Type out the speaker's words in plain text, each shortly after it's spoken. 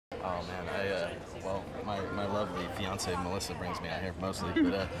Oh man, well, my lovely fiance Melissa brings me out here mostly,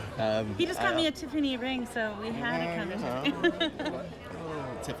 but He just got me a Tiffany ring, so we had to come to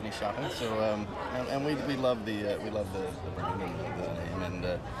Tiffany shopping. So and we love the brand and the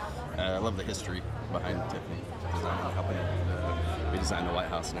name, and I love the history behind Tiffany design company. We designed the White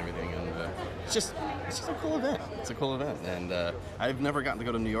House and everything, and it's just a cool event. It's a cool event, and I've never gotten to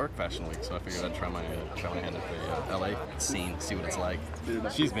go to New York Fashion Week, so I figured I'd try my hand at the LA scene, see what it's like.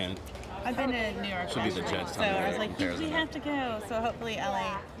 She's been. I've been to New York. She'll be the judge. So I was like, we have to go. So hopefully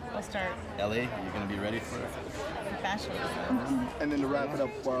LA will start. LA, you're gonna be ready for it? Fashion. And then to wrap it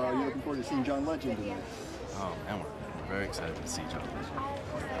up, you're looking forward to seeing John Legend tonight. Oh man, we're very excited to see John.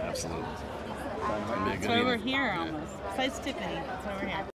 Absolutely. That's why we're here almost. Besides Tiffany, that's why we're here.